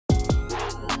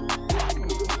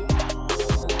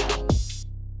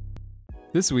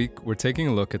This week, we're taking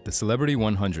a look at the Celebrity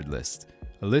 100 list,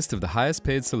 a list of the highest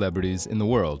paid celebrities in the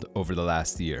world over the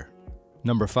last year.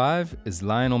 Number 5 is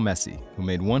Lionel Messi, who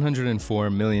made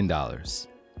 $104 million. The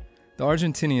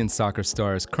Argentinian soccer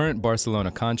star's current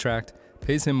Barcelona contract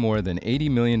pays him more than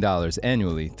 $80 million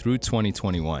annually through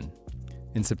 2021.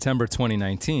 In September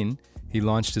 2019, he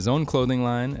launched his own clothing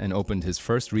line and opened his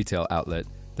first retail outlet,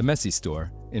 the Messi store,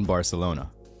 in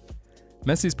Barcelona.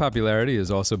 Messi's popularity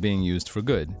is also being used for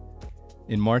good.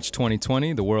 In March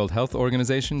 2020, the World Health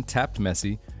Organization tapped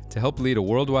Messi to help lead a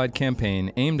worldwide campaign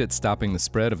aimed at stopping the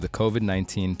spread of the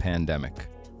COVID-19 pandemic.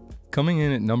 Coming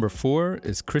in at number 4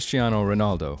 is Cristiano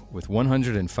Ronaldo with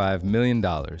 $105 million.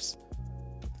 Ronaldo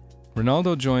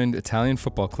joined Italian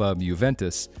football club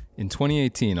Juventus in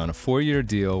 2018 on a 4-year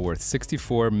deal worth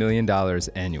 $64 million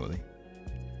annually.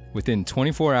 Within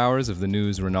 24 hours of the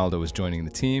news Ronaldo was joining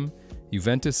the team,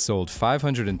 Juventus sold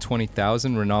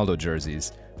 520,000 Ronaldo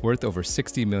jerseys worth over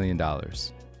 $60 million.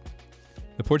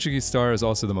 The Portuguese star is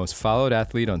also the most followed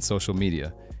athlete on social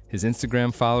media. His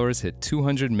Instagram followers hit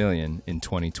 200 million in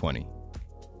 2020.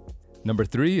 Number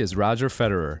 3 is Roger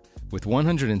Federer with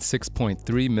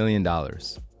 $106.3 million.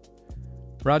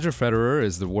 Roger Federer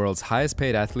is the world's highest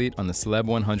paid athlete on the Celeb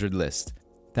 100 list,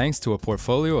 thanks to a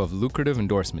portfolio of lucrative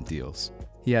endorsement deals.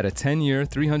 He had a 10-year,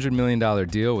 $300 million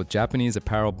deal with Japanese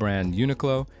apparel brand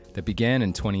Uniqlo that began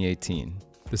in 2018.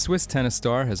 The Swiss tennis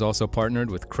star has also partnered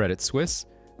with Credit Suisse,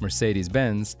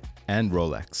 Mercedes-Benz, and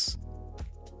Rolex.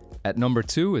 At number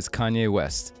 2 is Kanye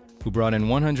West, who brought in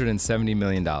 $170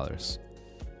 million.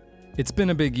 It's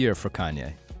been a big year for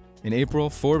Kanye. In April,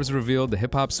 Forbes revealed the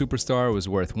hip-hop superstar was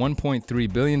worth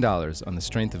 $1.3 billion on the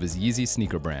strength of his Yeezy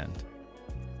sneaker brand.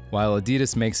 While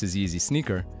Adidas makes his Yeezy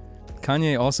sneaker,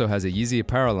 Kanye also has a Yeezy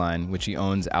apparel line which he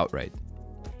owns outright.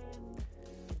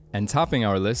 And topping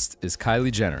our list is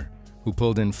Kylie Jenner, who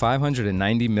pulled in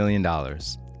 $590 million.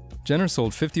 Jenner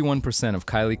sold 51% of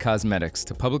Kylie Cosmetics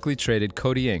to publicly traded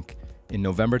Coty Inc. in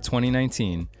November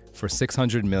 2019 for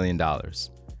 $600 million.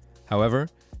 However,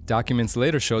 documents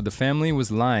later showed the family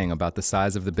was lying about the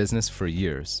size of the business for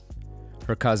years.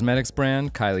 Her cosmetics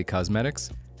brand, Kylie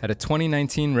Cosmetics, had a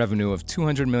 2019 revenue of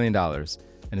 $200 million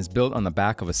and is built on the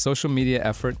back of a social media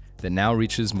effort that now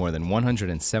reaches more than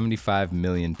 175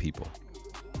 million people.